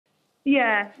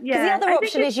Yeah, yeah. Because the other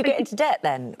option is you get into debt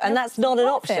then, and that's not an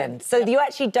option. So you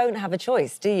actually don't have a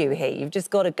choice, do you, here? You've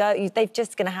just got to go. They're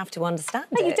just going to have to understand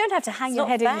it. No, you don't have to hang your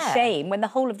head in shame when the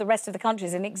whole of the rest of the country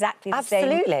is in exactly the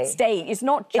same state. It's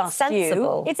not just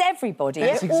you. It's everybody.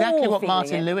 It's exactly what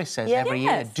Martin Lewis says every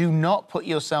year. Do not put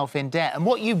yourself in debt. And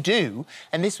what you do,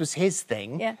 and this was his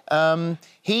thing,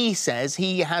 he says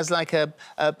he has like a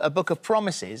book of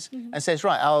promises and says,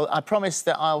 right, I promise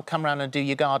that I'll come round and do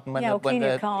your garden when I'll do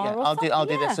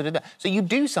that sort of that. So you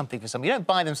do something for someone. You don't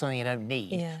buy them something you don't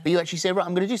need, but you actually say, right,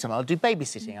 I'm going to do something. I'll do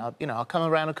babysitting. I'll come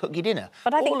around and cook your dinner.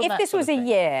 But I think if this was a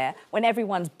year when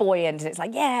everyone's buoyant and it's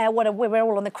like, yeah, we're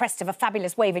all on the crest of a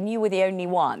fabulous wave and you were the only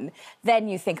one, then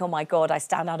you think, oh my God, I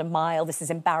stand out a mile. This is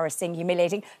embarrassing,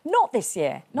 humiliating. Not this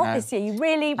year. Not this year. You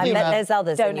really I bet there's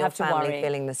others don't in your have to family worry.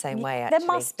 feeling the same way. Actually, there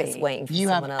must be. Just waiting for you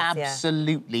someone have else.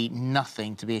 absolutely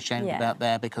nothing to be ashamed about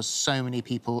there because so many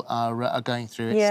people are going through it.